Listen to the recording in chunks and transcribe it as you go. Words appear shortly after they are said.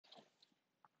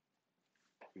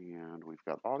And we've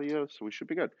got audio, so we should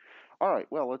be good. All right,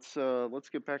 well, let's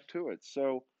get back to it.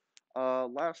 So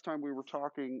last time we were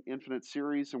talking infinite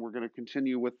series, and we're going to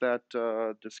continue with that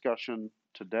discussion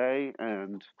today,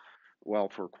 and well,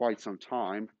 for quite some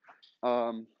time.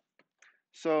 Um,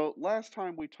 so last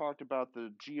time we talked about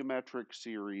the geometric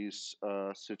series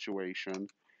situation,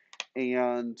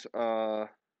 and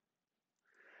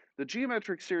the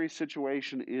geometric series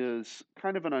situation is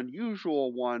kind of an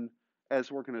unusual one,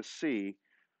 as we're going to see,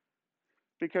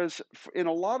 because in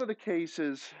a lot of the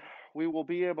cases, we will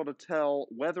be able to tell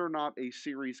whether or not a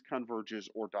series converges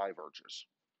or diverges.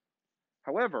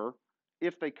 However,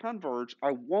 if they converge,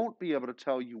 I won't be able to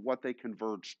tell you what they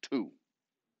converge to.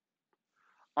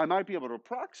 I might be able to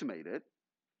approximate it,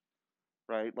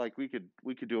 right? Like we could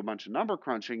do a bunch of number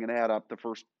crunching and add up the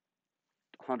first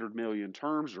 100 million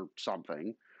terms or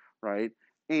something, right?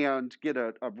 And get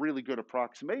a really good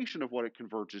approximation of what it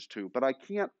converges to. But I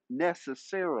can't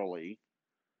necessarily,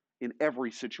 in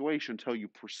every situation, tell you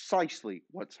precisely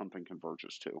what something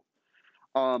converges to.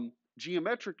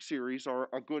 Geometric series are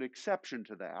a good exception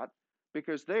to that,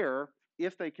 because there,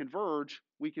 if they converge,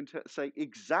 we can say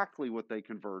exactly what they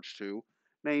converge to,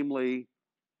 namely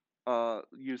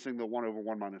using the 1 over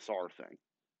 1 minus r thing.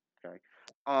 Okay,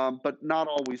 but not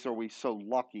always are we so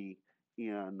lucky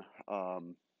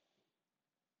um,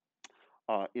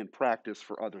 in practice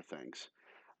for other things.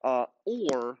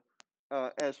 Or,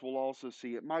 as we'll also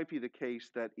see, it might be the case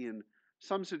that in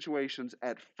some situations,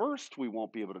 at first, we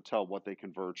won't be able to tell what they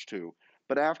converge to.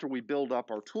 But after we build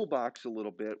up our toolbox a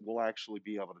little bit, we'll actually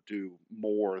be able to do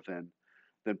more than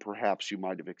perhaps you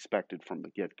might have expected from the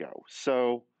get-go.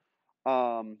 So,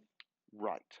 right.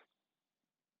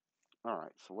 All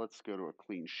right, so let's go to a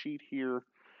clean sheet here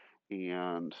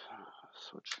and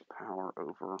switch the power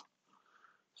over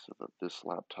so that this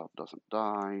laptop doesn't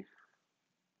die.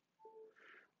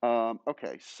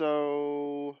 Okay,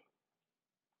 so,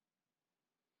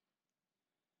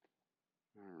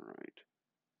 all right.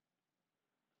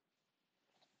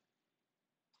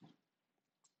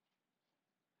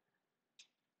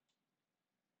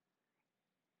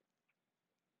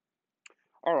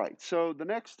 All right, so the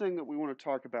next thing that we want to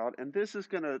talk about, and this is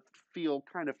going to feel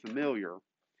kind of familiar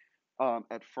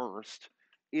at first,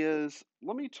 is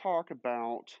let me talk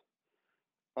about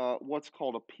what's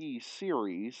called a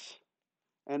p-series,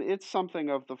 and it's something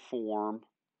of the form,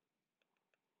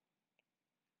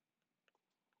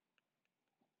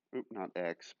 not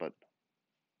x, but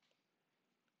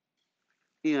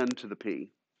n to the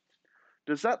p.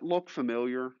 Does that look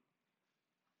familiar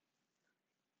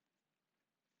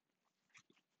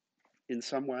in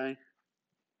some way?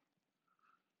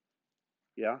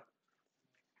 Yeah?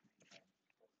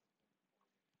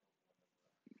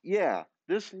 Yeah,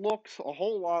 this looks a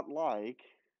whole lot like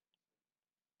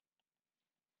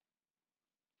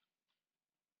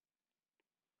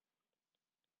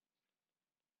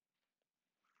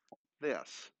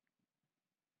this,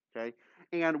 okay?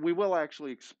 And we will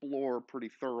actually explore pretty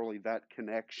thoroughly that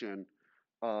connection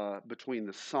between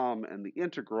the sum and the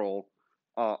integral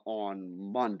on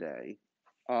Monday.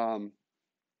 But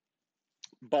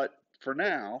for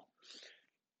now,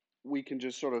 we can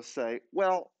just sort of say,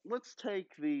 well, let's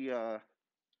take the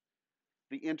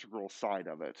integral side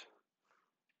of it.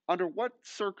 Under what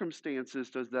circumstances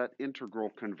does that integral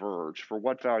converge? For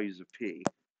what values of p?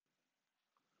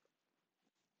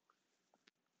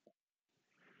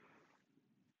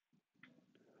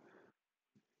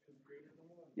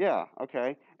 Yeah,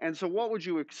 okay. And so what would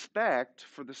you expect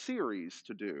for the series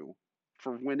to do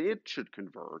for when it should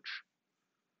converge?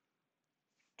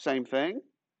 Same thing?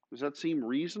 Does that seem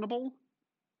reasonable?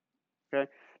 Okay.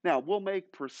 Now, we'll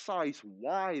make precise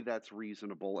why that's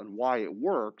reasonable and why it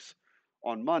works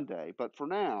on Monday, but for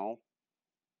now,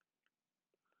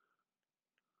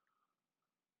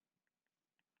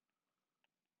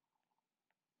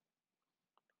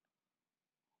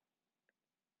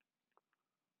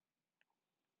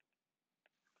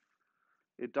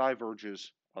 it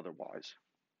diverges otherwise.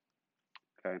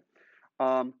 Okay.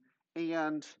 Um,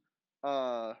 and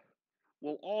uh,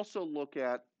 we'll also look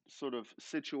at sort of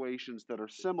situations that are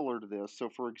similar to this. So,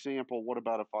 for example, what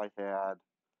about if I had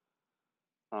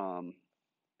um,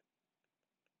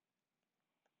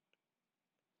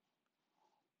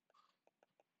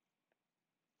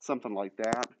 something like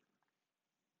that?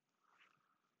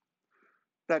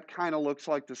 That kind of looks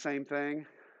like the same thing,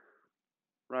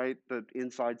 right? The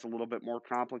inside's a little bit more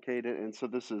complicated. And so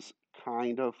this is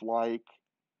kind of like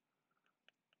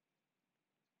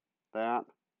that.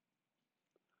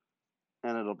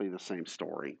 And it'll be the same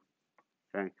story.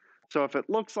 Okay. So if it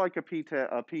looks like a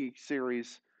P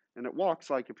series and it walks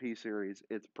like a P series,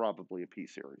 it's probably a P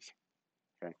series.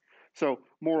 Okay. So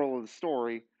moral of the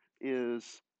story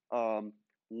is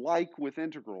like with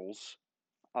integrals,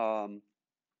 um,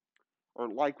 or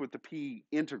like with the P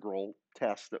integral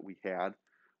test that we have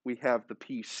the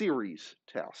P series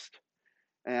test.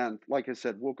 And like I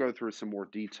said, we'll go through some more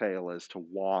detail as to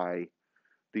why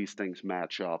these things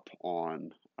match up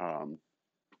on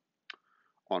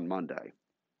Monday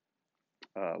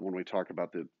when we talk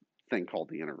about the thing called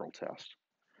the integral test.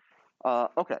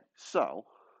 Okay, so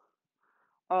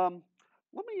um,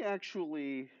 let me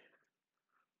actually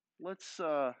let's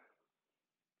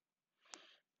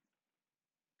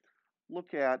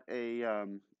look at a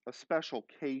special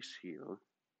case here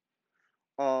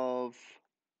of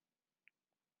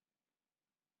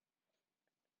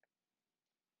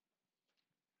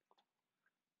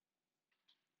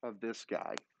this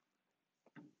guy.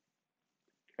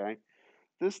 Okay,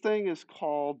 this thing is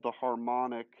called the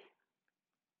harmonic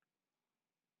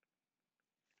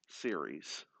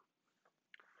series.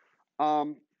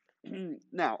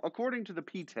 Now, according to the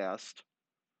p-test,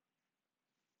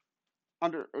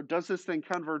 does this thing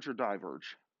converge or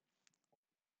diverge?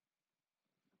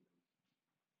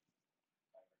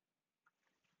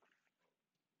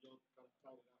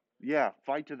 Yeah,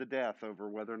 fight to the death over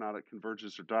whether or not it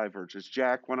converges or diverges.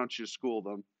 Jack, why don't you school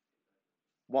them?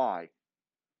 Why?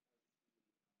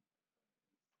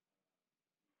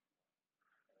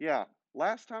 Yeah,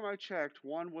 last time I checked,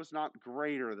 one was not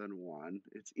greater than one.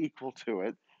 It's equal to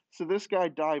it. So this guy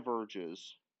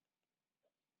diverges.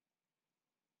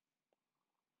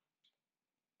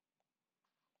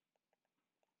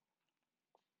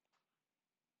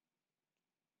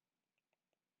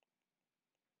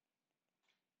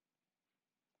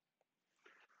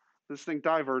 This thing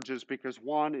diverges because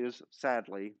one is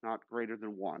sadly not greater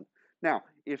than one. Now,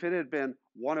 if it had been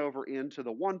 1 over n to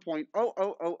the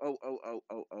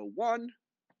 1.000000001,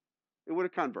 it would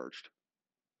have converged,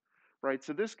 right?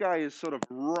 So this guy is sort of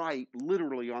right,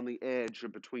 literally on the edge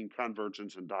of between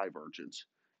convergence and divergence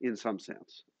in some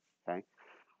sense, okay?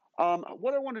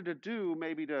 What I wanted to do,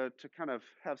 maybe to kind of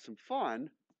have some fun,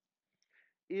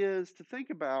 is to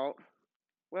think about,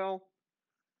 well,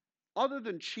 other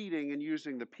than cheating and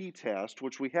using the p-test,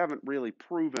 which we haven't really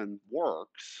proven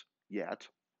works yet,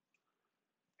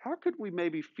 how could we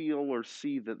maybe feel or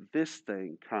see that this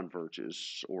thing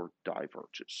converges or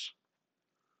diverges?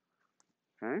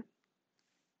 Okay.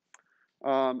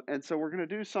 And so we're going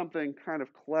to do something kind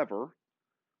of clever.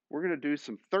 We're going to do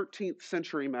some 13th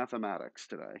century mathematics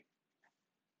today.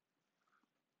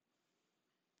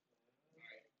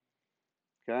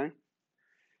 Okay.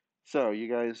 So you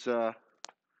guys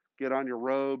get on your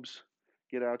robes,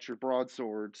 get out your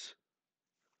broadswords,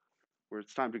 where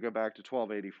it's time to go back to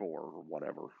 1284 or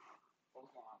whatever.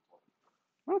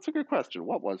 Well, that's a good question.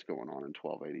 What was going on in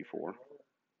 1284?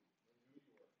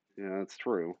 Yeah, that's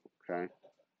true. Okay.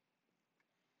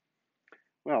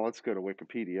 Well, let's go to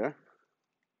Wikipedia.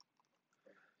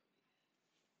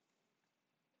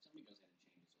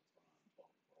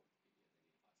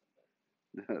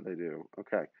 They do.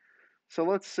 Okay. So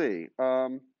let's see.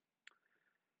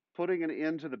 Putting an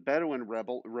end to the Bedouin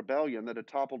rebellion that had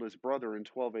toppled his brother in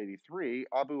 1283,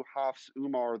 Abu Hafs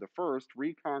Umar I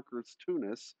reconquers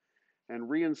Tunis and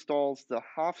reinstalls the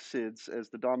Hafsids as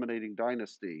the dominating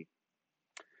dynasty.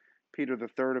 Peter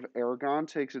III of Aragon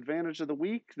takes advantage of the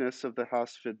weakness of the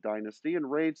Hafsid dynasty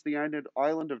and raids the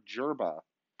island of Jerba.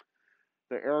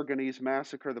 The Aragonese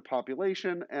massacre the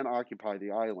population and occupy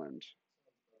the island.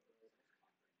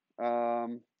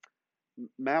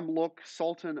 Mamluk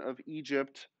Sultan of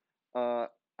Egypt,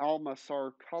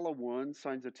 Al-Masar Kalawun,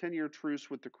 signs a 10-year truce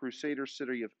with the Crusader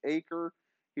city of Acre.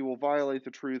 He will violate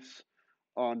the truce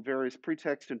on various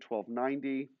pretexts in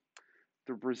 1290.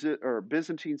 The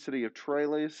Byzantine city of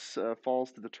Tralles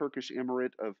falls to the Turkish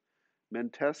emirate of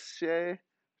Menteshe.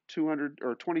 200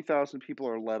 or 20,000 people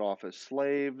are let off as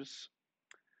slaves.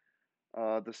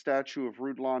 The Statute of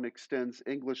Rhuddlan extends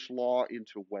English law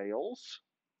into Wales.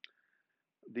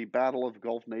 The Battle of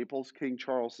Gulf Naples, King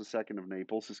Charles II of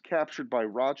Naples is captured by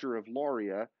Roger of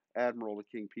Lauria, admiral to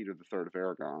King Peter III of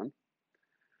Aragon.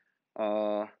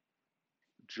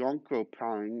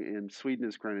 Jonkopang in Sweden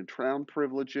is granted crown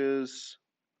privileges.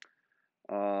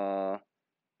 The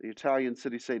Italian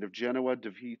city-state of Genoa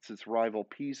defeats its rival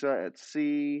Pisa at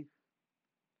sea.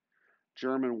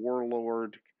 German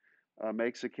warlord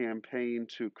makes a campaign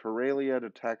to Karelia to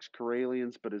tax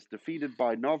Karelians, but is defeated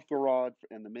by Novgorod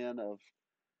and the men of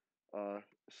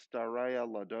Staraya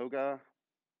Ladoga,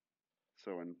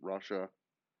 so in Russia.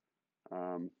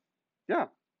 Yeah,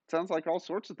 sounds like all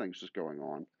sorts of things just going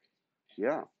on.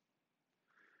 Yeah.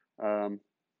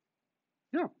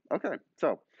 Yeah, okay.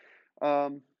 So,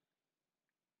 um,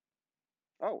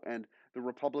 Oh, and the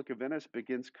Republic of Venice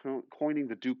begins coining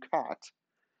the ducat,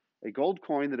 a gold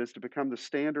coin that is to become the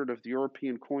standard of the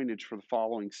European coinage for the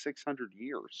following 600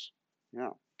 years.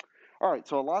 Yeah. All right,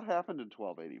 so a lot happened in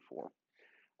 1284.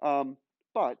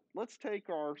 But let's take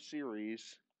our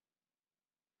series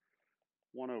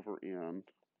 1 over n.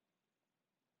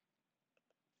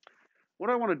 What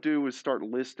I want to do is start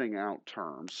listing out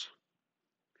terms.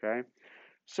 Okay,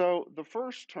 so the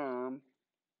first term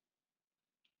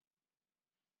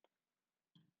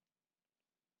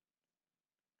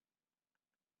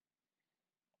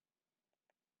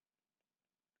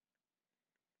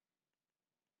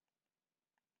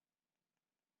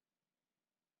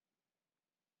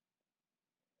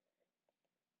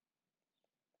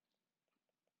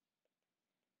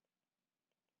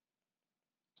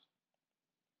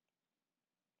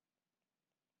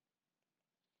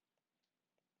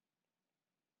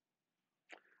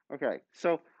Okay,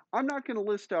 so I'm not going to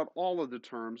list out all of the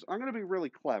terms. I'm going to be really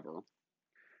clever,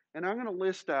 and I'm going to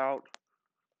list out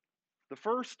the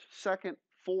first, second,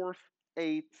 fourth,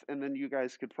 eighth, and then you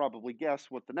guys could probably guess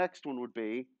what the next one would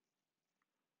be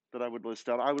that I would list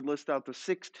out. I would list out the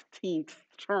 16th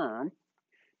term.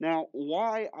 Now,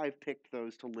 why I've picked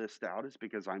those to list out is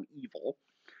because I'm evil.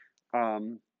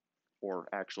 Or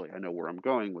actually, I know where I'm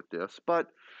going with this, but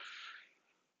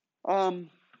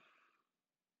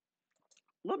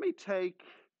let me take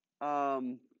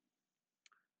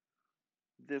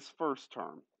this first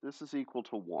term. This is equal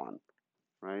to 1,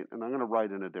 right? And I'm going to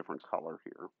write in a different color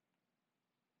here.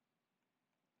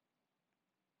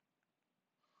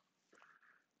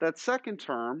 That second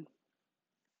term,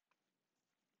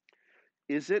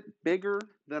 is it bigger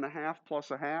than a half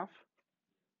plus a half?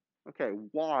 Okay,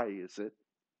 why is it?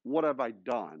 What have I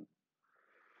done?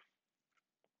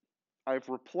 I've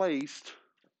replaced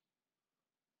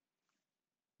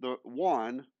the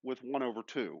 1 with 1 over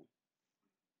 2,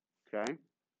 okay?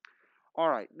 All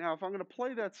right, now if I'm going to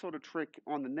play that sort of trick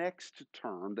on the next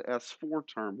term, the S4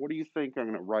 term, what do you think I'm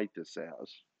going to write this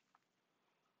as?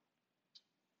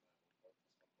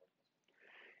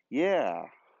 Yeah.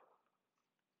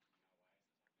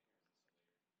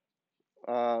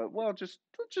 Well,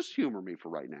 just humor me for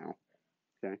right now,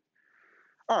 okay?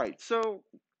 All right, so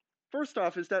first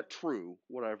off, is that true,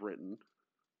 what I've written?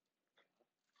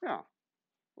 Yeah,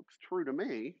 looks true to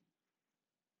me,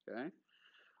 okay?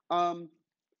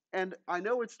 And I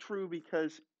know it's true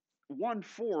because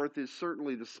 1/4 is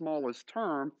certainly the smallest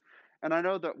term, and I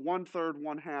know that 1/3,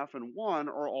 1/2, and 1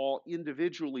 are all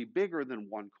individually bigger than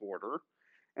 1/4,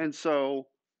 and so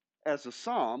as a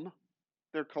sum,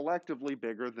 they're collectively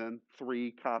bigger than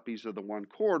 3 copies of the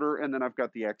 1/4, and then I've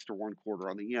got the extra 1/4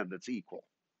 on the end that's equal.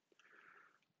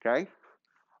 Okay?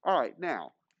 All right,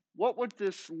 now, what would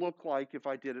this look like if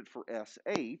I did it for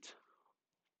S8?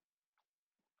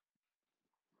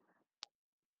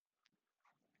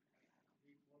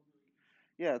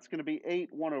 Yeah, it's going to be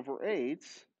 8 1 over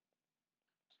 8s.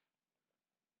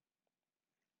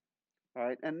 All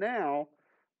right, and now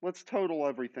let's total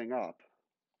everything up.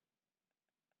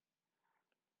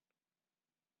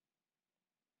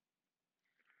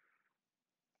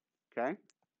 Okay?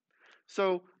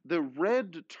 So the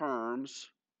red terms,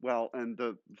 well, and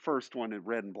the first one in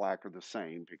red and black are the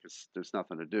same because there's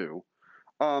nothing to do,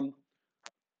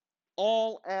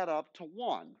 all add up to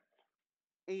 1.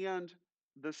 And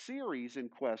the series in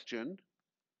question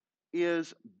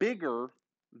is bigger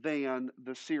than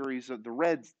the series of the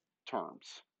red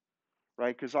terms,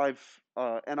 right? Because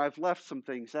I've left some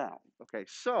things out. Okay,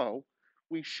 so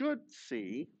we should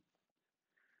see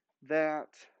that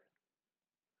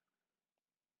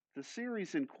the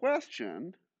series in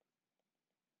question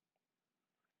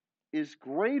is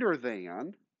greater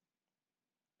than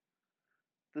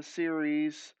the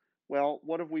series. Well,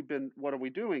 what are we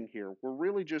doing here? We're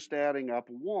really just adding up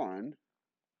 1,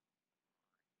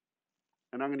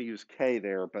 and I'm going to use k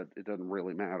there, but it doesn't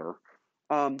really matter.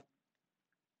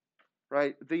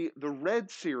 Right, the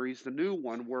red series, the new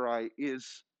one, where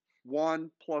is 1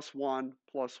 plus 1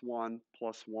 plus 1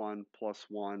 plus 1 plus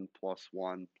 1 plus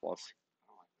 1 plus.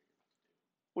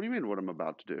 What do you mean? What I'm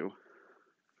about to do?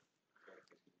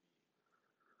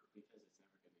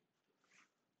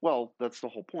 Well, that's the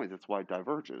whole point. That's why it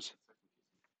diverges.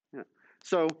 Yeah.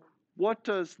 So what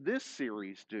does this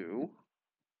series do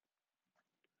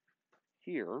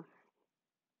here?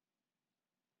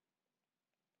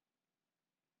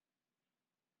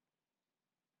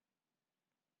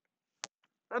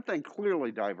 That thing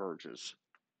clearly diverges,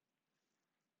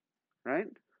 right?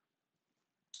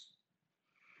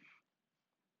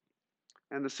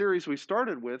 And the series we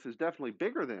started with is definitely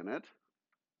bigger than it.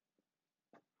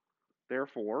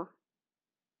 Therefore,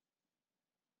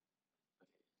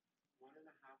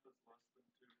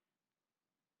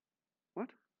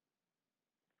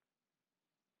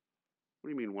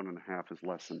 do you mean 1.5 is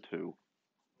less than 2?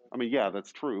 I mean, yeah,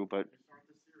 that's true, but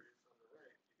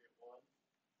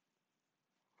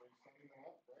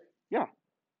yeah.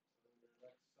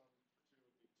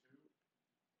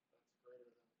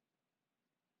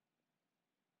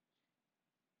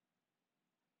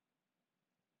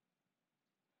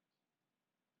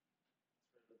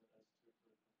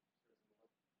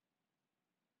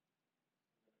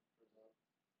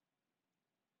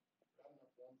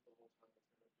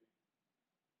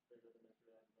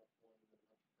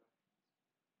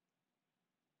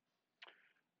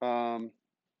 Um,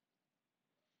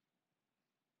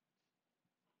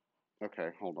 okay,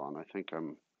 hold on. I think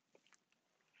I'm.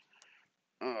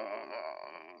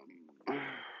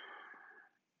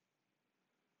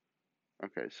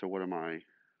 Okay, so what am I?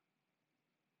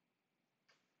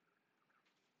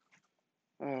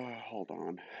 Hold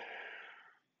on.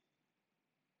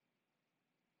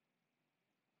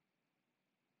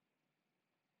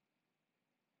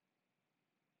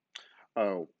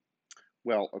 Oh,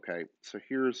 well, okay. So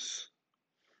here's,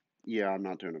 yeah, I'm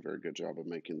not doing a very good job of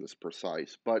making this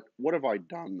precise, but what have I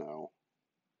done though?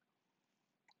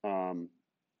 Um,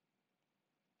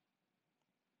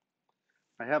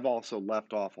 I have also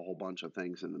left off a whole bunch of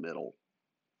things in the middle,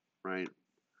 right?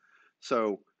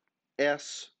 So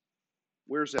S,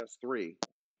 where's S3?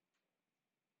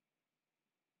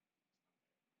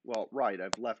 Well, right,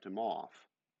 I've left him off,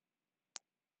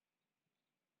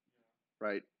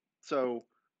 right? So,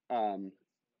 um,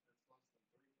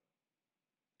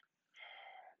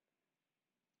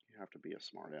 you have to be a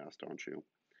smart ass, don't you?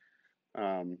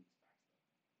 Um,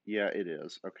 yeah, it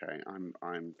is. Okay,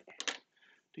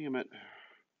 damn it.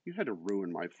 You had to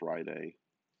ruin my Friday.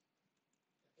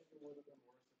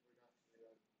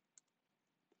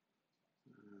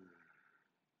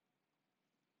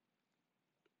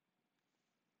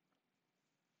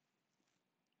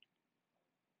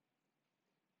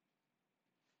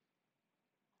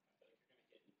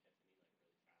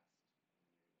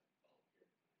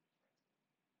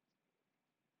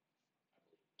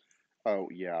 Oh,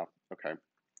 yeah. Okay.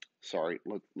 Sorry.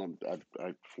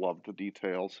 I flubbed the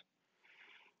details.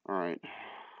 All right.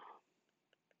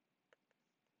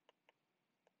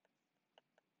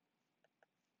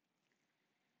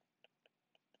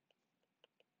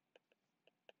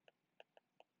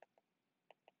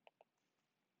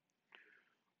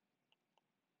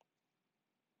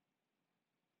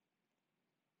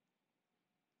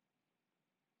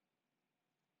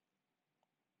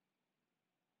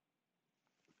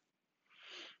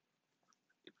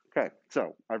 Okay.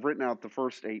 So I've written out the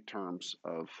first 8 terms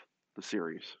of the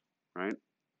series, right?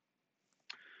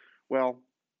 Well,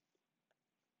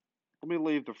 let me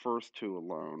leave the first 2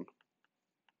 alone.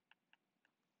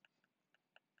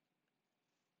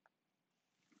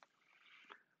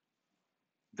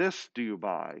 This do you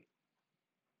buy,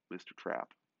 Mr. Trap?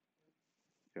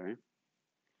 Okay.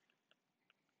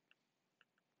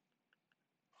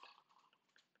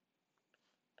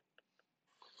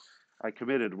 I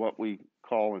committed what we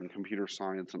call in computer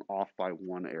science an off by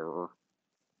 1 error.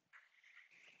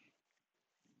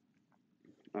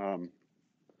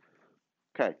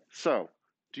 Okay, so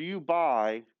do you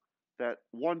buy that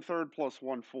 1/3 plus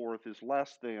 1/4 is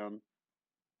less than,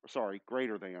 sorry,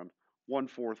 greater than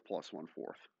 1/4 plus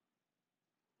 1/4?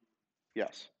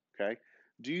 Yes. Okay.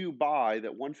 Do you buy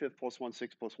that 1/5 plus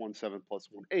 1/6 plus 1/7 plus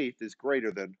 1/8 is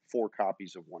greater than 4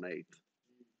 copies of 1/8?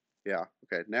 Yeah.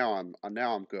 Okay. Now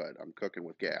I'm good. I'm cooking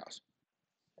with gas.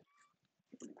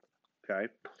 Okay.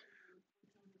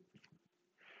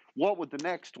 What would the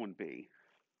next one be?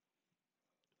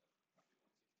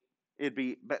 It'd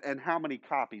be, but and how many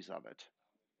copies of it?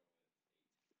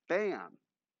 Bam.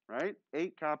 Right?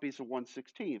 8 copies of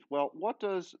 1/16. Well, what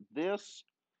does this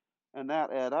and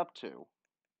that add up to?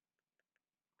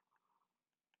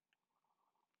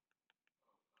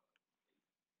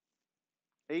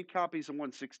 8 copies of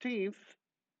 1/16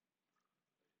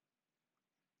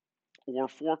 or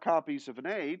 4 copies of an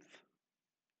eighth,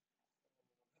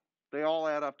 they all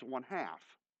add up to 1/2,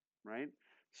 right?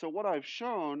 So what I've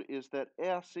shown is that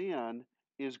Sn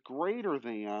is greater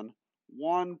than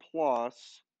 1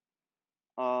 plus,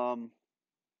 um,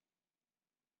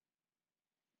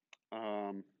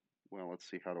 um, well, let's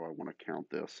see, how do I want to count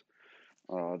this?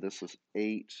 This is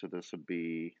 8, so this would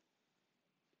be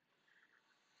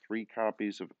 3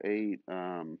 copies of 8.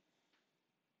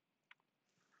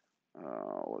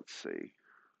 Let's see.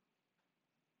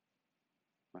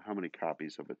 How many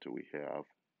copies of it do we have?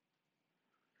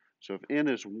 So if n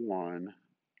is 1,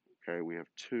 okay, we have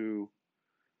 2,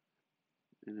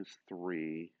 n is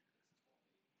 3,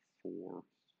 4.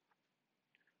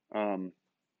 Um,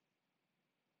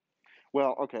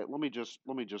 Well, okay, let me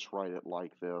just write it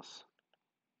like this.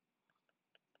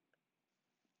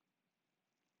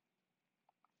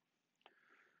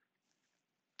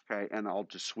 Okay, and I'll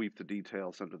just sweep the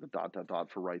details under the dot dot dot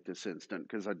for right this instant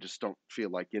because I just don't feel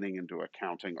like getting into a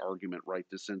counting argument right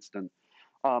this instant.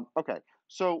 Okay,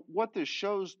 so what this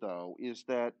shows though is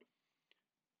that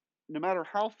no matter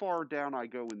how far down I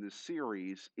go in this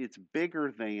series, it's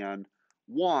bigger than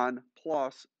 1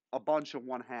 plus a bunch of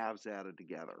 1/2s added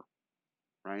together,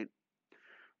 right?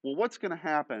 Well, what's going to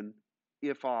happen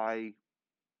if I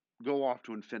go off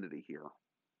to infinity here?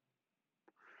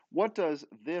 What does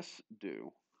this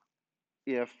do?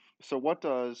 So what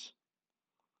does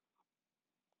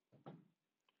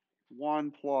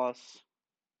 1 plus,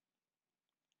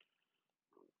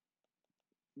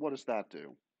 what does that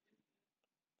do?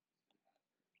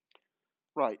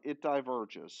 Right, it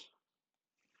diverges.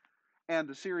 And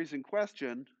the series in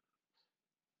question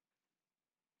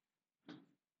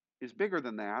is bigger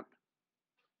than that,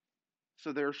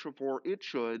 so therefore it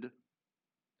should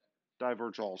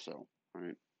diverge also,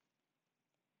 right?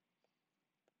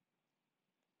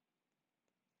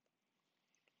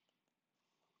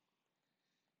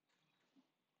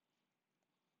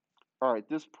 All right,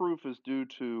 this proof is due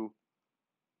to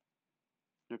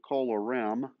Nicola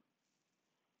Rem,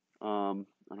 and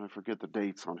I forget the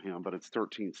dates on him, but it's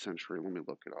 13th century. Let me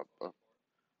look it up.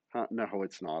 No,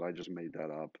 it's not. I just made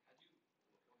that up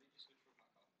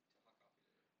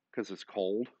because it's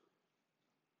cold.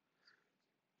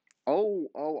 Oh,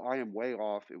 I am way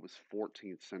off. It was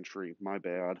 14th century. My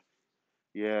bad.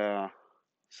 Yeah.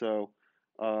 So,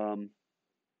 um,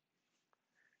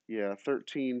 yeah,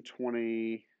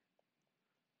 1320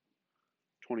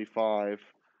 25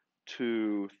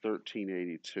 to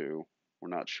 1382. We're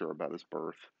not sure about his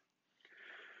birth.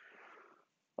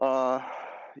 Uh,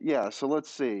 yeah, so let's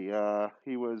see.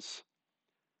 He was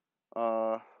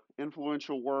uh,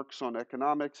 influential works on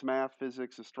economics, math,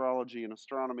 physics, astrology, and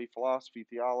astronomy, philosophy,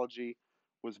 theology.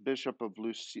 Was Bishop of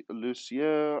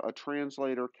Lisieux, a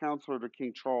translator, counselor to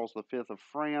King Charles V of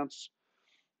France,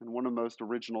 and one of the most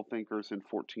original thinkers in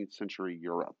 14th century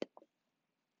Europe.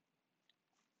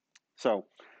 So,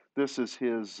 this is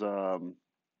his um,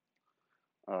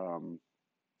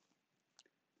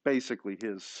 basically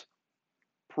his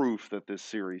proof that this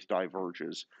series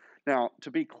diverges. Now,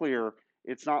 to be clear,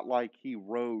 it's not like he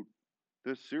wrote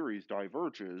this series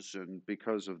diverges and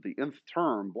because of the nth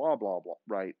term, blah blah blah,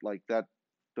 right? Like that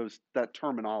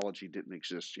terminology didn't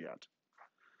exist yet.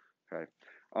 Okay,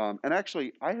 and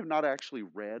actually, I have not actually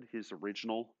read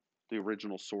the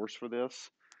original source for this,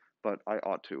 but I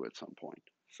ought to at some point.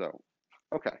 So,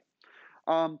 okay.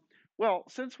 Um, well,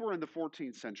 since we're in the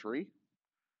 14th century,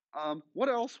 what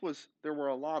else was there were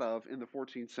a lot of in the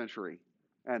 14th century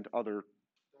and other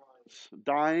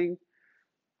dying,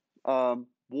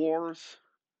 wars,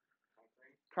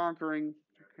 conquering.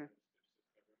 Okay.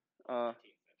 Uh,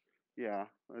 yeah,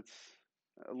 it's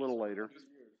a little later.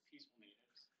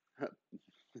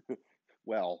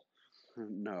 Well,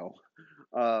 no,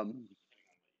 um,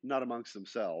 not amongst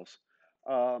themselves.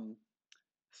 Um,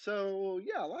 so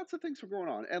yeah, lots of things were going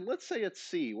on. And let's say at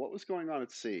sea, what was going on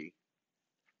at sea?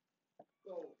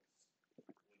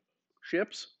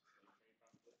 Ships?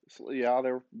 Yeah,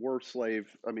 there were slave.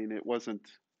 I mean, it wasn't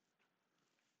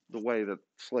the way that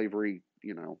slavery,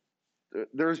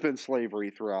 there's been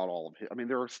slavery throughout all of it. I mean,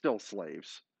 there are still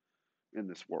slaves in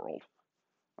this world,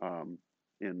 um,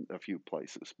 in a few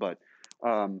places. But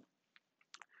um,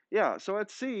 yeah, so at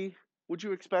sea, would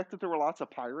you expect that there were lots of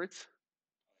pirates?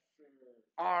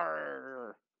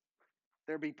 Arr,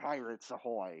 there be pirates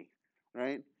ahoy,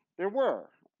 right? There were.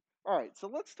 All right, so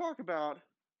let's talk about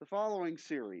the following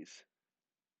series.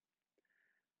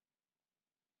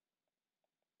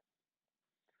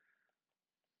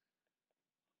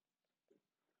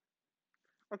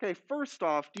 Okay, first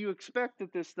off, do you expect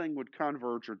that this thing would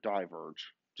converge or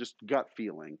diverge? Just gut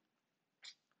feeling.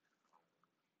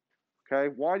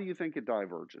 Okay, why do you think it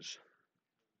diverges?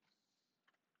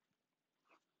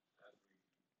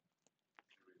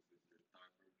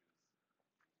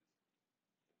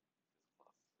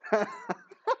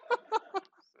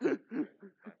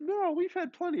 No, we've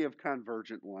had plenty of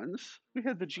convergent ones. We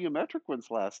had the geometric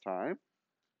ones last time.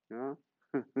 Yeah.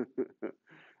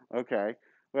 Okay.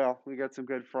 Well, we got some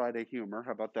good Friday humor.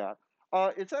 How about that?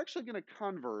 It's actually going to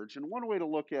converge, and one way to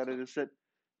look at it is that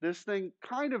this thing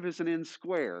kind of is an n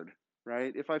squared,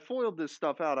 right? If I FOILed this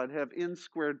stuff out, I'd have n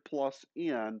squared plus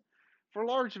n. For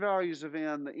large values of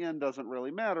n, the n doesn't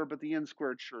really matter, but the n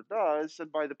squared sure does.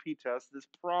 And by the p-test, this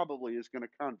probably is going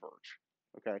to converge.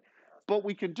 Okay. But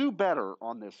we can do better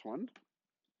on this one.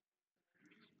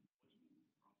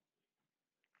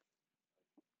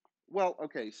 well,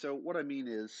 okay, so what I mean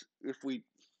is if we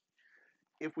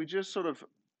just sort of,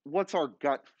 what's our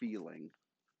gut feeling?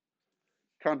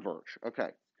 Converge. Okay.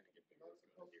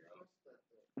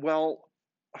 Well,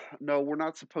 no, we're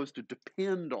not supposed to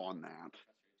depend on that.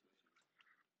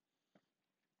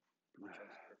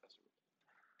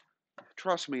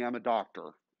 Trust me, I'm a doctor.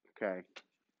 Okay.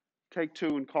 Take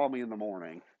two and call me in the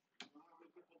morning.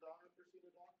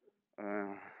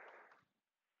 Uh,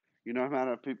 you know how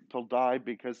many people died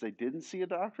because they didn't see a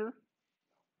doctor?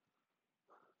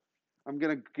 I'm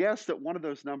going to guess that one of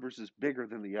those numbers is bigger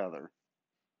than the other.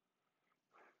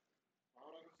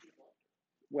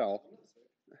 Well,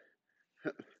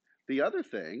 the other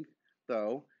thing,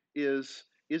 though, is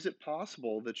it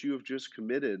possible that you have just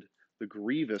committed the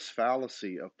grievous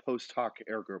fallacy of post hoc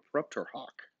ergo propter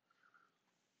hoc?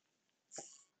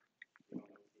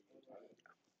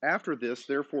 After this,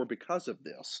 therefore, because of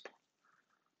this,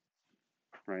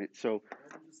 right? So,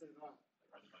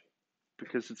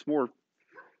 because it's more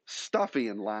stuffy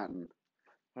in Latin.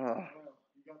 Uh,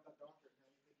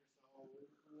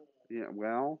 yeah,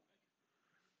 well,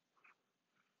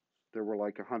 there were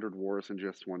like 100 wars in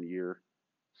just 1 year.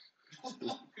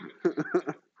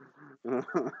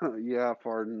 Yeah,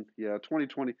 Farden. Yeah,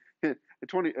 2020.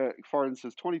 20. Farden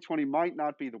says 2020 might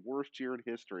not be the worst year in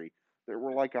history. There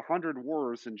were like 100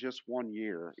 wars in just 1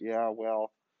 year. Yeah,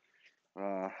 well,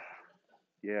 uh,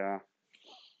 yeah.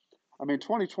 I mean,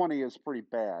 2020 is pretty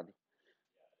bad,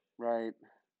 right?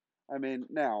 I mean,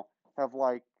 now have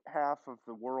like half of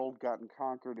the world gotten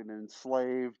conquered and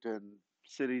enslaved, and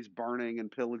cities burning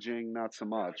and pillaging? Not so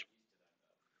much,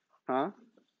 huh?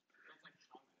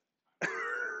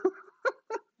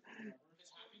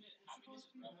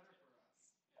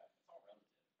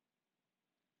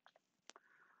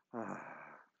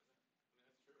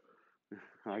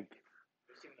 I,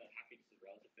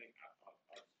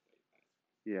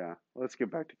 yeah, let's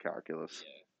get back to calculus.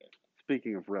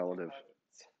 Speaking of relative,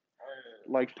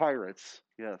 like pirates,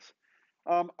 yes.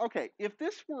 Okay, if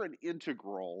this were an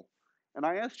integral and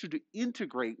I asked you to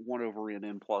integrate 1 over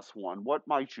n plus 1, what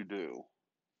might you do?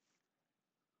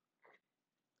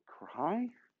 Cry?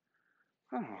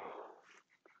 Oh,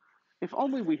 if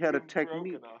only we had a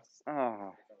technique.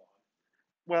 Oh,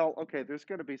 well, okay, there's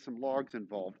going to be some logs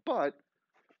involved, but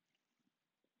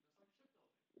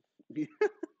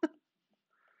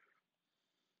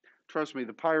trust me,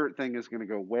 the pirate thing is going to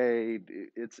go way.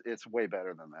 It's way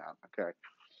better than that. Okay.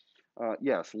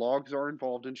 Yes, logs are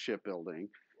involved in shipbuilding,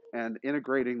 and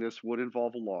integrating this would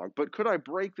involve a log. But could I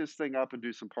break this thing up and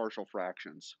do some partial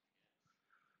fractions?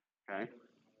 Okay.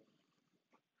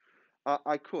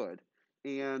 I could,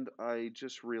 and I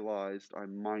just realized I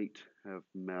might have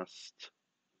messed.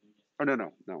 Oh, no,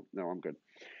 no, no, no, I'm good.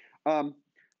 Um,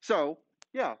 so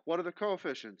yeah, what are the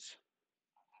coefficients?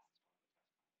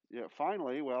 Yeah,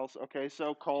 finally. Well, okay,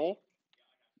 so Cole.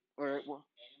 All right, well,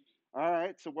 all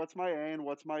right. So what's my A and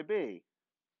what's my B?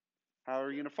 How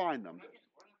are you going to find them?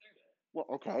 Well,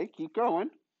 okay, keep going.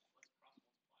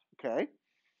 Okay,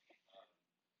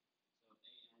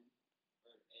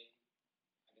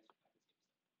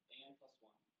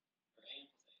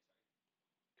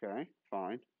 okay,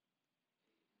 fine.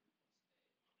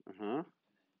 Uh huh.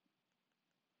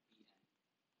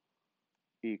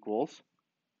 Equals.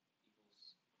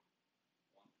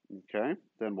 Okay,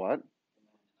 then what?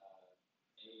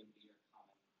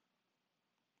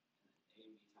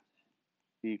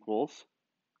 Equals.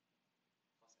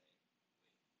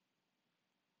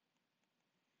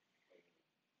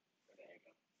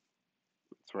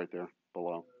 It's right there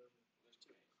below.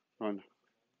 On,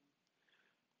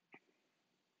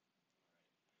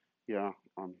 yeah.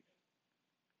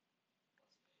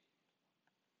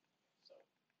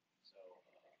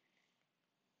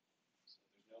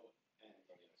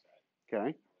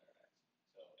 Okay.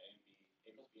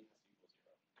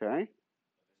 Okay.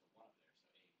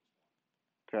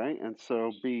 Okay. And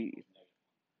so B.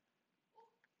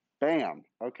 Bam.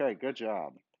 Okay. Good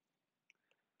job.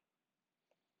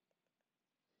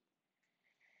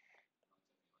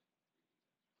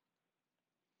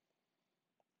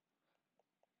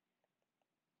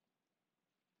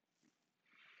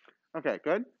 Okay.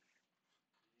 Good.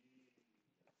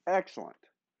 Excellent.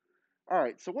 All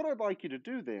right. So what I'd like you to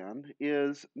do then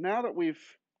is, now that we've,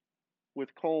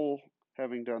 with Cole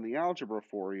having done the algebra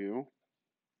for you,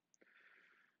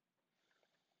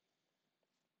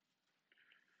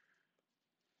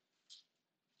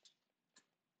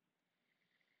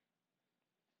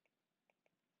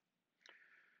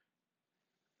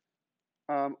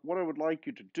 what I would like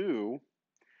you to do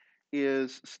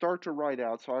is start to write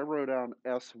out. So I wrote down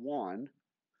S1,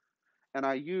 and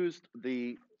I used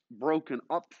the broken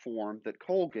up form that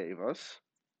Cole gave us.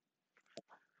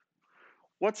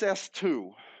 What's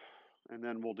S2? And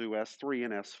then we'll do S3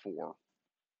 and S4.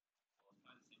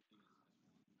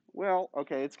 Well,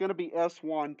 okay, it's going to be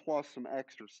S1 plus some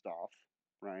extra stuff,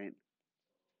 right?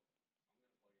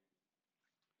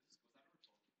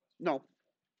 No,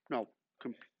 no,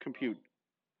 compute.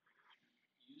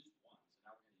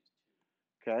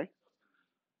 Okay.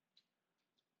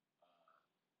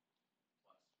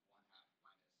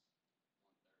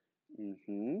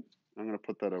 Mm-hmm. I'm going to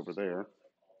put that over there.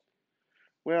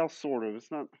 Well, sort of. It's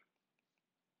not.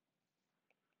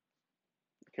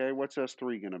 Okay, what's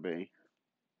S3 going to be?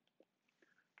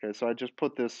 Okay, so I just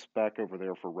put this back over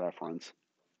there for reference.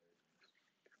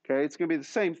 Okay, it's going to be the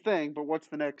same thing, but what's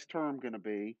the next term going to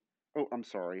be? Oh, I'm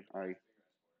sorry.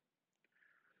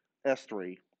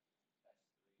 S3.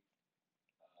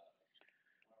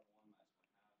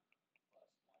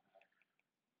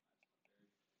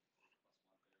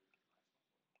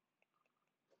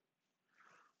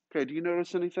 Okay, do you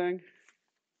notice anything?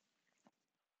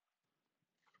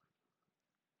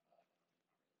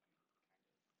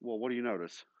 Well, what do you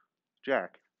notice?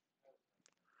 Jack.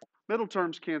 Middle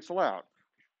terms cancel out.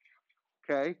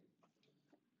 Okay.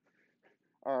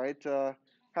 All right.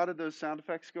 How did those sound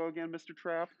effects go again, Mr.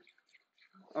 Trapp?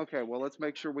 Okay, well, let's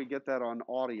make sure we get that on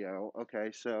audio.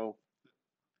 Okay, so,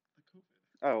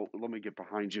 oh, let me get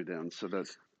behind you then. So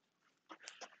that's,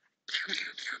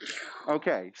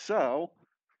 okay, so,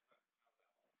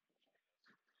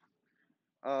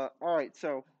 all right,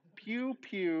 so pew,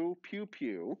 pew, pew,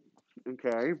 pew.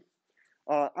 Okay.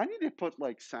 I need to put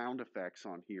like sound effects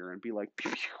on here and be like,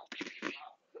 pew, pew, pew, pew.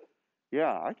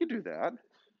 Yeah, I could do that.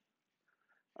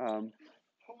 Um,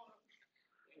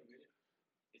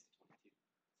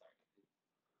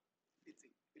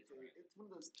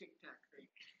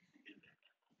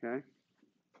 okay.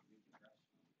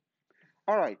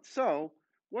 All right, so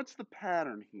what's the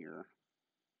pattern here?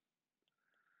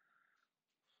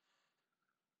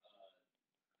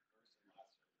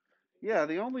 Yeah,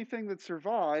 the only thing that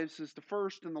survives is the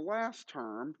first and the last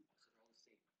term.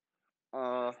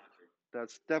 Uh,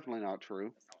 that's definitely not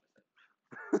true.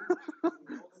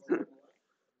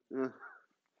 Uh,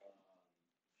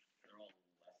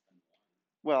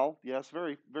 well, yes,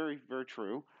 very, very, very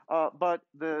true. But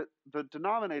the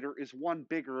denominator is one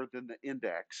bigger than the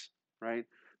index, right?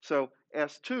 So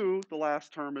S2, the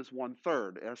last term is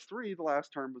 1/3. S3, the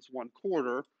last term is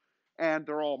 1/4, and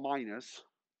they're all minus.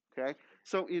 Okay.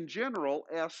 So in general,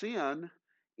 Sn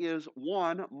is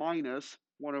 1 minus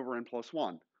 1 over n plus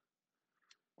 1.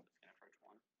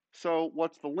 So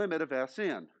what's the limit of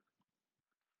Sn?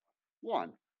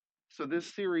 1. So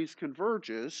this series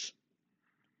converges.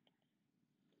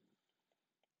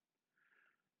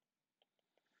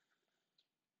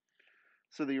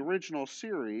 So the original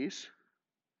series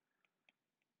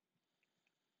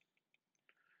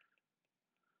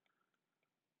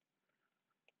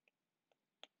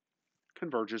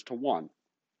converges to 1.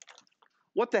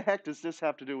 What the heck does this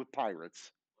have to do with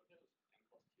pirates?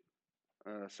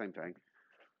 Same thing.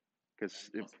 Because,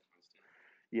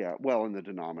 yeah, well, in the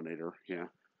denominator, yeah.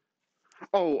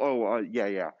 Yeah,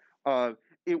 yeah. Uh,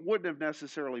 it wouldn't have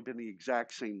necessarily been the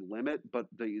exact same limit, but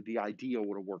the idea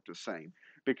would have worked the same.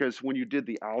 Because when you did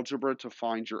the algebra to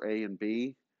find your A and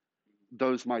B,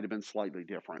 those might have been slightly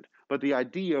different, but the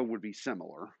idea would be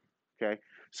similar. Okay.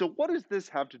 So what does this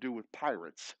have to do with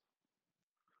pirates?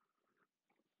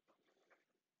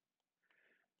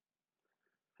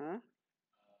 Huh?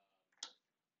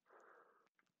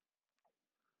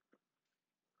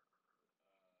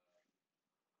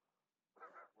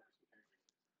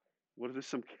 What are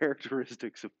some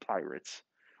characteristics of pirates?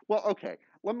 Well, okay.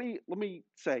 Let me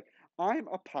say I'm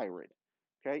a pirate.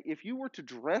 Okay. If you were to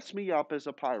dress me up as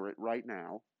a pirate right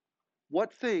now,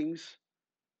 what things,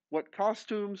 what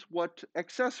costumes, what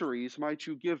accessories might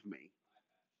you give me?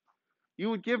 You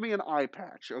would give me an eye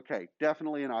patch. Okay,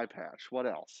 definitely an eye patch. What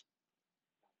else?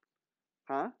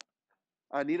 Huh?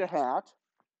 I need a hat.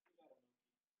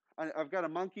 Have got a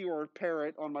monkey or a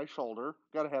parrot on my shoulder.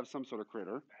 Got to have some sort of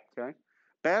critter. Okay.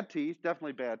 Bad teeth,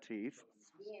 definitely bad teeth.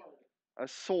 A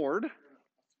sword,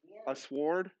 a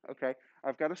sword. Okay.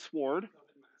 I've got a sword,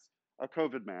 a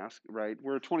COVID mask. Right.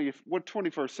 We're a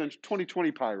 21st century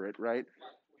 2020 pirate. Right.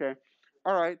 Okay.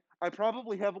 All right. I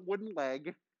probably have a wooden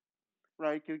leg.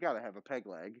 Right. You got to have a peg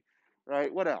leg.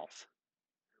 Right. What else?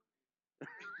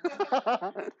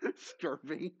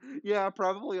 Scurvy. Yeah, I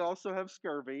probably also have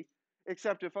scurvy.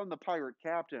 Except if I'm the pirate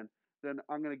captain, then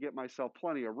I'm going to get myself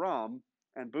plenty of rum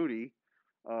and booty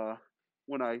uh,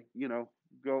 when I,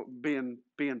 go being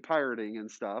pirating and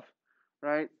stuff,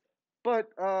 right? But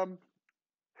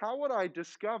how would I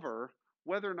discover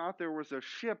whether or not there was a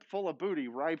ship full of booty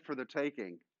ripe for the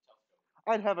taking?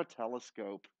 I'd have a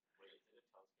telescope.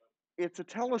 It's a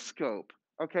telescope.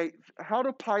 Okay, how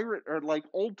do pirate or like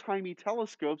old-timey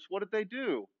telescopes, what did they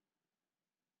do?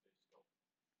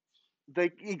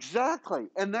 They exactly.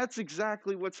 And that's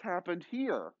exactly what's happened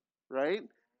here, right?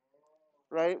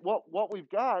 Right? What we've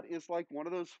got is like one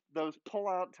of those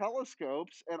pull-out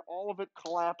telescopes and all of it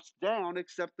collapsed down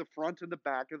except the front and the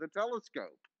back of the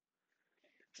telescope.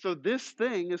 So this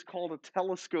thing is called a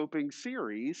telescoping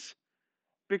series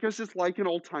because it's like an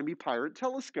old-timey pirate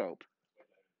telescope.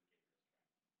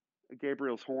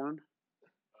 Gabriel's horn.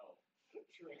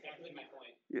 Exactly my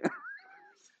point. Yeah.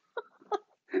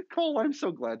 Cole, I'm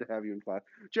so glad to have you in class.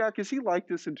 Jack, is he like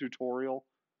this in tutorial?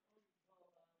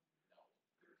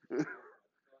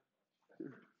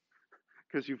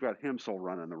 Because you've got Himsel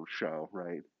running the show,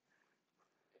 right?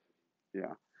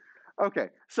 Yeah. Okay.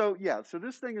 So yeah. So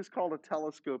this thing is called a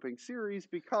telescoping series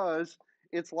because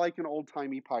it's like an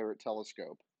old-timey pirate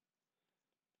telescope.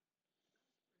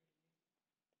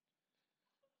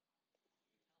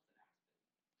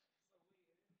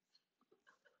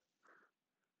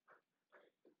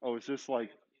 Oh, is this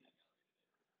like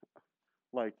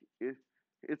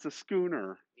it's a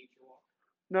schooner?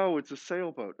 No, it's a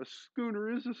sailboat. A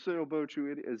schooner is a sailboat.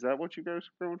 You idiot. Is that what you guys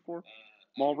are going for?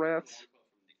 Mall rats?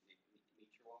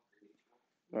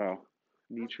 Oh,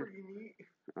 nature.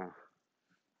 Oh.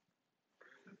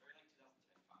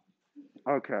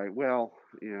 Okay. Well,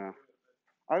 yeah.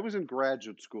 I was in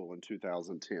graduate school in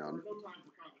 2010.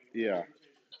 Yeah.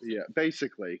 Yeah.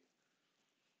 Basically,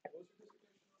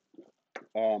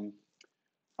 um,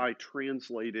 I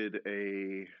translated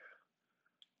a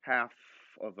half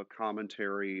of a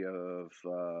commentary of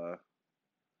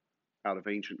out of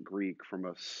ancient Greek from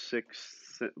a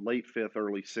late fifth,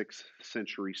 early sixth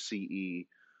century CE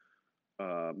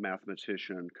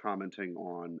mathematician commenting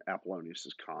on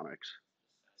Apollonius's conics.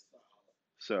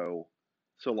 So,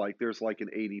 so like there's like an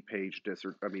 80-page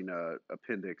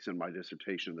appendix in my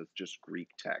dissertation that's just Greek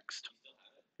text.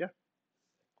 Yeah,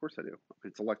 of course I do.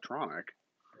 It's electronic,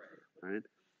 right?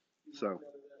 So,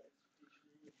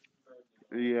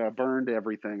 yeah, burned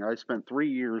everything. I spent 3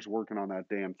 years working on that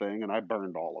damn thing, and I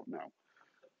burned all of them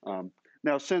now.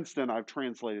 Now, since then, I've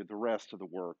translated the rest of the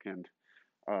work, and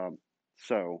um,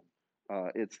 so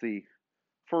it's the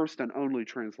first and only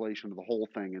translation of the whole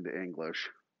thing into English.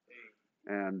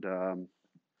 And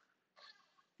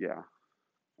yeah,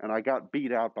 and I got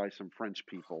beat out by some French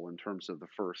people in terms of the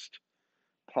first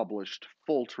published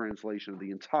full translation of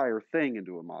the entire thing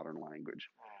into a modern language.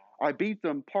 I beat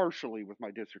them partially with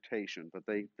my dissertation, but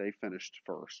they finished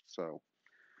first. So,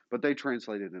 but they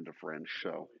translated into French.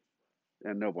 So,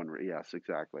 and no one, yes,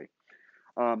 exactly.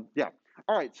 Yeah.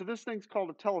 All right. So this thing's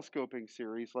called a telescoping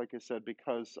series, like I said,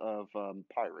 because of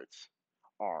pirates.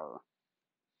 R.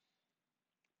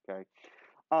 Okay.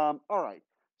 All right.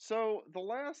 So the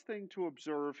last thing to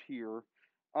observe here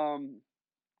um,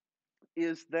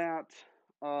 is that.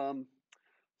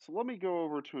 So let me go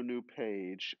over to a new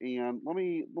page and let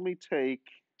me take.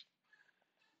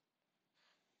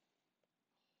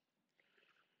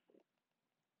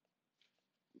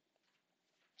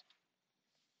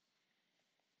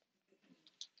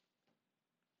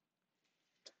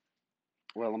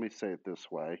 Well, let me say it this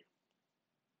way.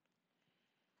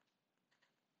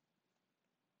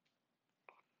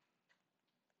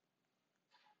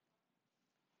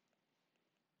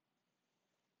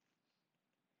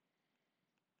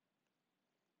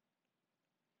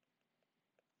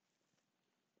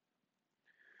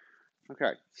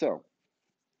 Okay. So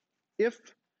if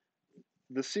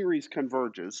the series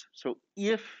converges, so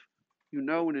if you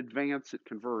know in advance it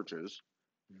converges,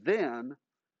 then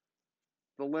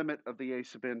the limit of the a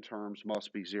sub n terms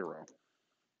must be 0.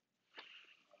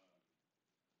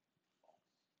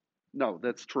 No,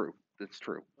 that's true. That's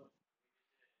true.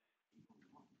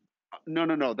 No,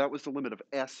 no, no. That was the limit of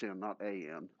Sn, not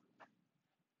An.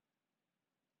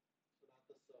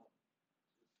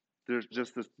 There's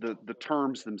just the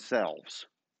terms themselves,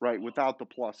 right? Without the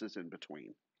pluses in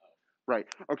between. Right.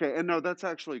 Okay. And no, that's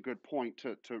actually a good point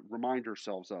to remind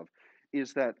ourselves of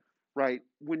is that, right,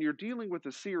 when you're dealing with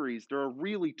a series, there are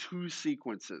really two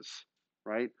sequences,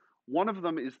 right? One of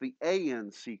them is the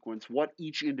AN sequence, what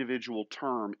each individual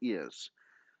term is.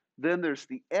 Then there's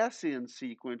the SN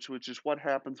sequence, which is what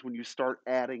happens when you start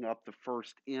adding up the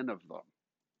first N of them,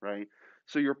 right?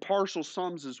 So your partial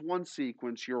sums is one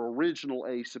sequence, your original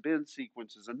A sub N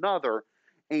sequence is another,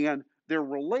 and they're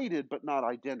related but not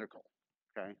identical,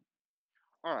 okay?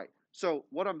 All right. So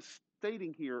what I'm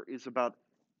stating here is about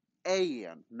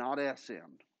AN, not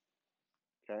SN.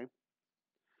 Okay.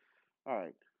 All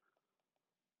right.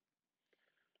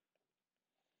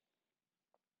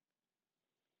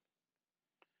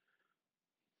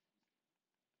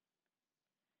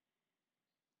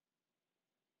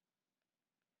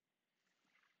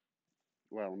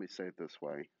 well, let me say it this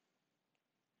way.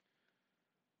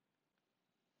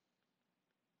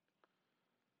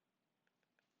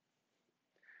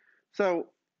 So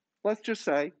let's just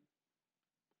say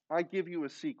I give you a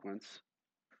sequence,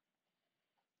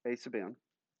 a sub n,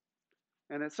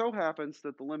 and it so happens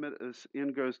that the limit as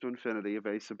n goes to infinity of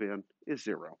a sub n is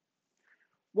 0.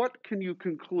 What can you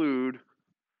conclude,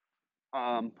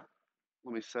 let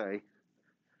me say,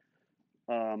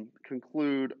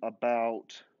 conclude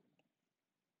about,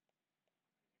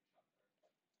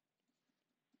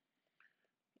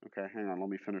 okay, hang on, let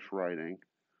me finish writing.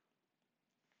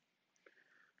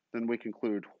 Then we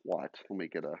conclude what? Let me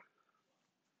get a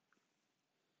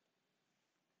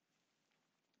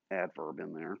adverb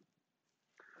in there.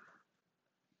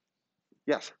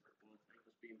 Yes.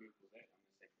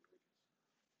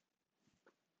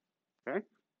 Okay.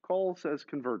 Cole says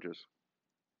converges.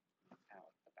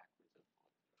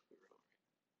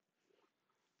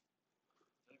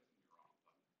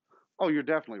 Oh, you're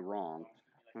definitely wrong.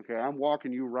 Okay, I'm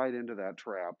walking you right into that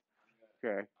trap.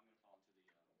 Okay.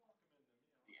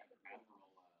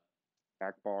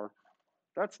 Akbar.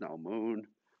 That's no moon.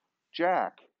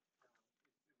 Jack.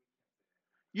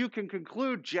 You can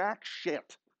conclude jack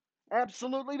shit.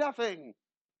 Absolutely nothing.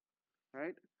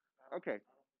 Right? Okay.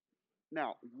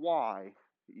 Now, why?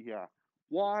 Yeah.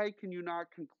 Why can you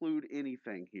not conclude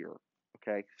anything here?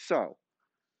 Okay. So,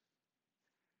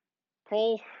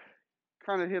 Cole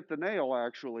kind of hit the nail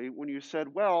actually when you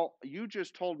said, well, you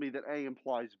just told me that A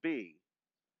implies B,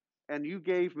 and you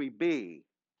gave me B.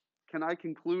 Can I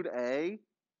conclude A?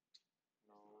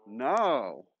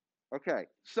 No. Okay.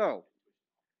 So,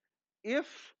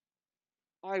 if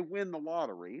I win the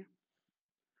lottery,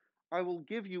 I will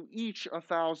give you each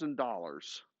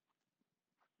 $1,000.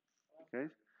 Okay.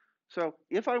 So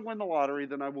if I win the lottery,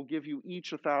 then I will give you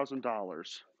each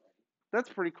 $1,000. That's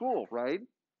pretty cool, right?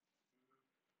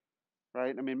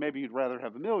 Right? I mean, maybe you'd rather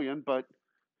have a million, but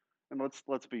and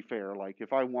let's be fair. Like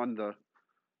if I won the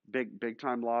big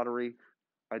time lottery,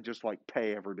 I'd just like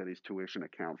pay everybody's tuition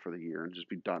account for the year and just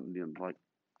be done, you know, like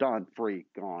done, free,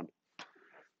 gone,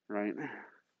 right?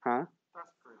 Huh?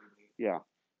 Yeah.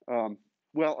 Um,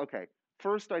 well, okay.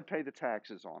 First, I'd pay the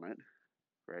taxes on it,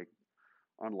 right?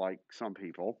 Unlike some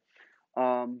people.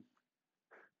 Um,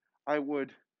 I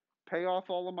would pay off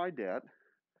all of my debt,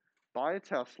 buy a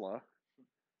Tesla,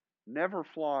 never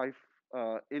fly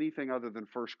anything other than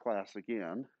first class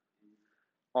again.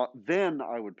 Then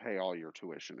I would pay all your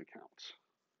tuition accounts.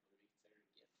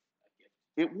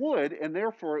 It would, and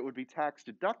therefore it would be tax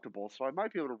deductible, so I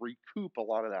might be able to recoup a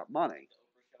lot of that money.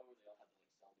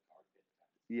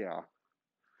 Yeah,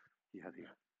 yeah,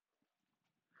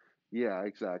 yeah,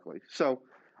 exactly. So,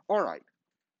 all right.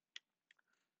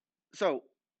 So,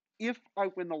 if I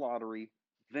win the lottery,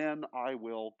 then I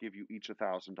will give you each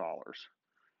 $1,000.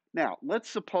 Now, let's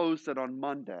suppose that on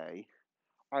Monday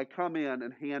I come in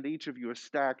and hand each of you a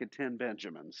stack of 10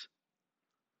 Benjamins.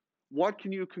 What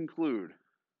can you conclude?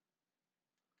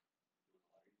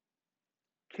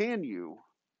 Can you?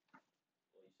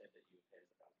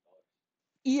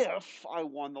 If I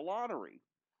won the lottery.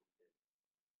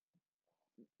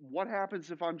 What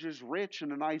happens if I'm just rich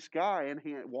and a nice guy and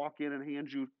walk in and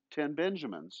hand you 10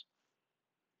 Benjamins?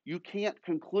 You can't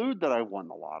conclude that I won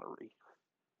the lottery.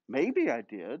 Maybe I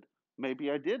did.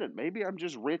 Maybe I didn't. Maybe I'm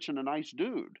just rich and a nice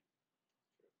dude,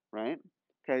 right?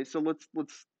 Okay, so let's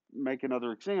make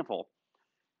another example.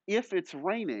 If it's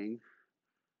raining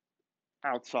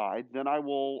outside, then I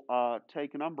will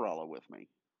take an umbrella with me.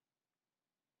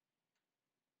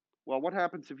 Well, what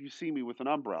happens if you see me with an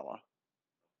umbrella?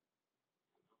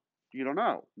 You don't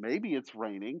know. Maybe it's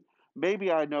raining.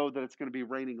 Maybe I know that it's going to be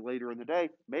raining later in the day.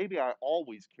 Maybe I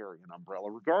always carry an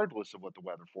umbrella, regardless of what the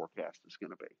weather forecast is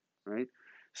going to be. Right.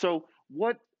 So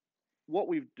what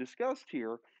we've discussed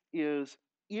here is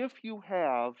if you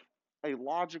have a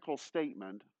logical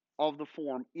statement of the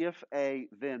form if A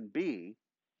then B,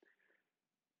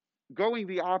 going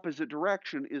the opposite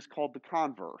direction is called the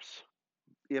converse.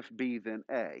 If B then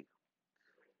A.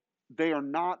 They are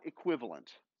not equivalent.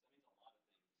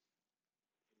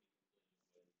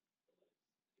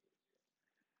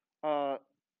 Uh,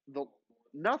 the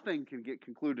nothing can get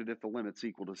concluded if the limit's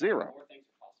equal to zero.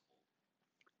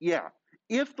 Yeah,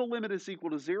 if the limit is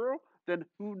equal to zero, then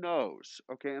who knows?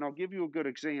 Okay, and I'll give you a good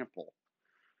example.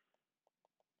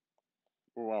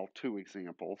 Well, two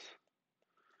examples.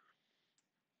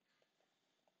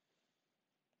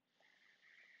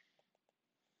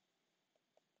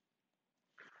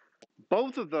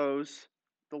 Both of those,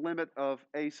 the limit of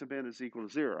a sub n is equal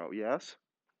to zero, yes?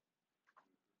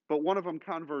 But one of them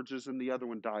converges and the other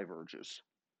one diverges.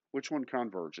 Which one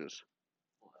converges?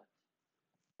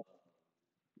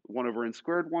 1 over n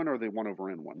squared one or the 1 over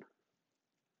n one?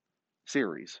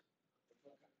 Series.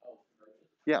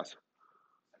 Yes.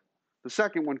 The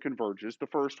second one converges. The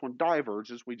first one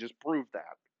diverges. We just proved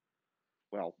that.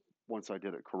 Well, once I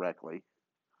did it correctly.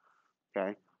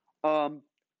 Okay.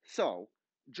 So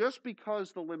just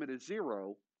because the limit is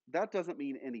 0, that doesn't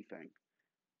mean anything.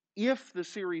 If the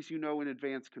series you know in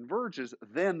advance converges,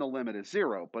 then the limit is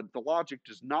 0, but the logic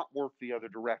does not work the other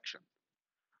direction.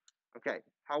 Okay.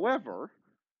 However,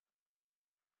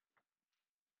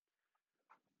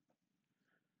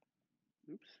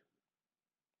 oops.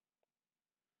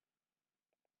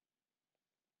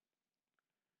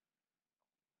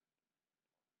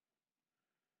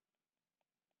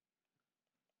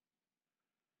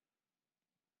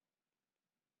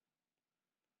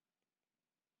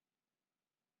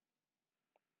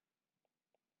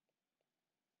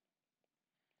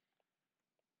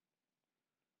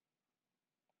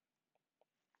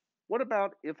 What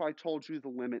about if I told you the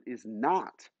limit is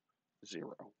not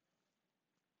 0?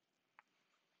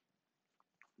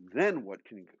 Then what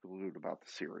can you conclude about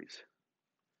the series?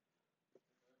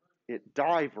 It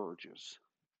diverges.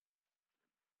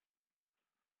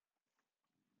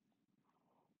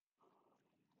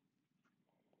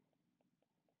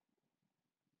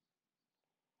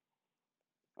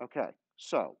 Okay,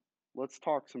 so let's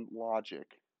talk some logic.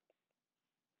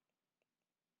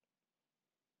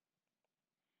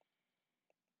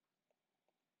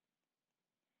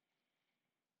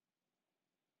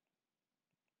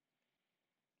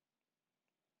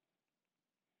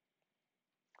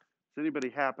 Does anybody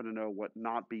happen to know what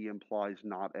not B implies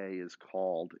not A is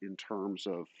called in terms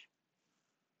of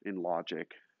in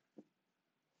logic?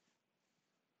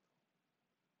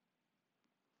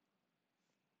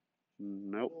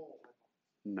 Nope.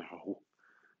 No.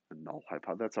 A null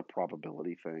hypothesis. That's a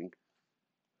probability thing.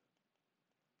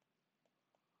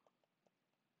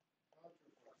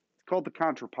 It's called the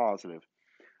contrapositive.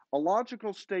 A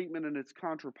logical statement and its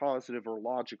contrapositive are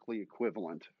logically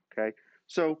equivalent. Okay.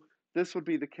 So this would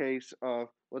be the case of,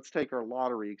 let's take our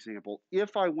lottery example.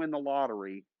 If I win the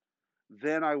lottery,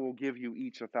 then I will give you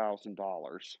each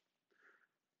 $1,000.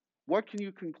 What can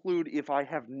you conclude if I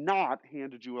have not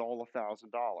handed you all $1,000?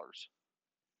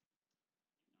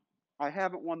 I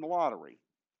haven't won the lottery,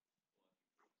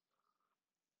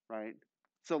 right?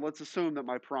 So let's assume that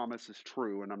my promise is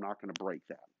true and I'm not going to break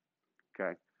that.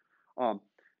 Okay.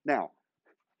 Now,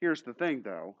 here's the thing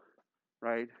though,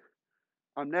 right?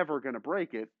 I'm never going to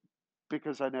break it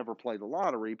because I never play the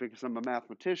lottery because I'm a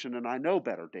mathematician and I know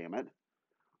better, damn it.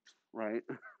 Right?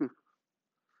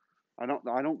 I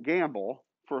don't gamble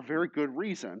for a very good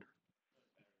reason.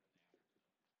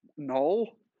 No.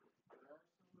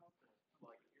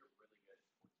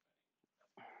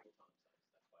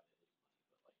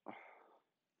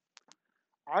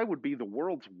 I would be the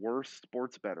world's worst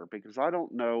sports bettor because I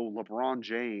don't know LeBron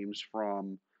James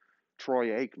from Troy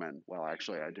Aikman. Well,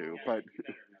 actually, I do, but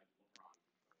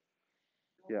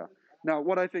yeah. Now,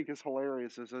 what I think is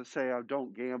hilarious is I say I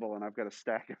don't gamble and I've got a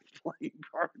stack of playing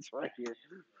cards right here.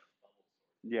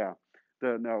 Yeah.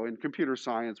 No, in computer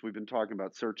science, we've been talking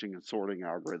about searching and sorting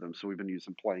algorithms, so we've been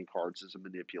using playing cards as a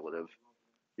manipulative.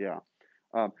 Yeah.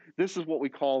 This is what we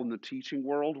call in the teaching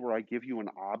world, where I give you an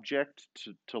object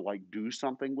to like do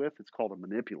something with. It's called a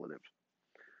manipulative,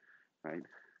 right?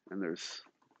 And there's,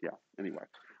 yeah, anyway.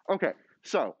 Okay,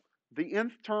 so the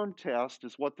nth term test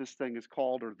is what this thing is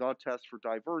called, or the test for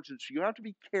divergence. You have to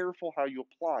be careful how you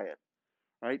apply it,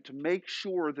 right? To make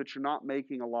sure that you're not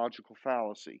making a logical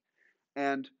fallacy.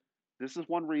 And this is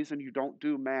one reason you don't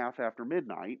do math after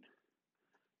midnight,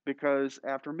 because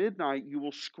after midnight you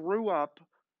will screw up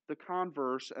the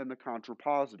converse and the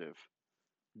contrapositive.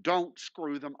 Don't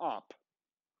screw them up.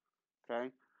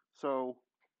 Okay? So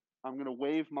I'm going to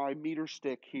wave my meter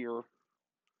stick here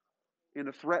in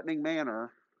a threatening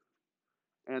manner.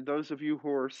 And those of you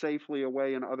who are safely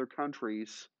away in other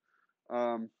countries,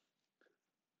 Farden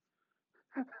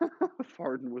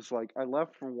was like, I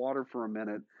left for water for a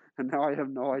minute, and now I have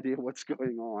no idea what's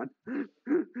going on.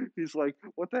 He's like,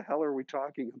 what the hell are we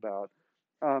talking about?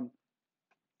 Um,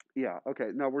 yeah,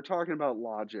 okay. No, we're talking about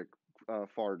logic,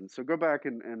 Farden. So go back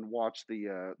and watch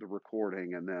the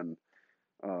recording, and then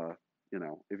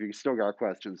if you still got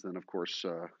questions, then of course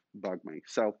bug me.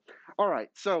 So, all right.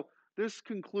 So this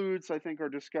concludes, I think, our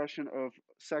discussion of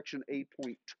section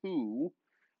 8.2,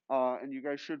 and you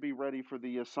guys should be ready for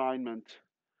the assignment,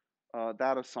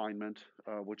 that assignment,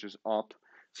 which is up.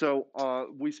 So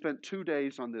we spent 2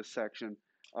 days on this section.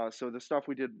 So the stuff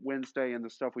we did Wednesday and the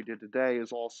stuff we did today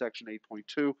is all section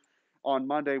 8.2. On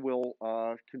Monday, we'll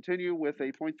continue with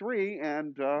 8.3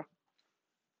 and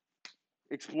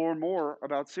explore more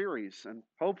about series. And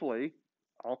hopefully,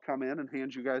 I'll come in and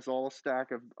hand you guys all a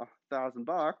stack of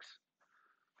 $1,000.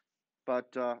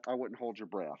 But I wouldn't hold your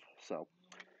breath. So,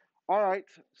 all right.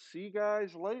 See you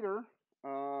guys later.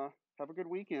 Have a good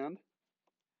weekend.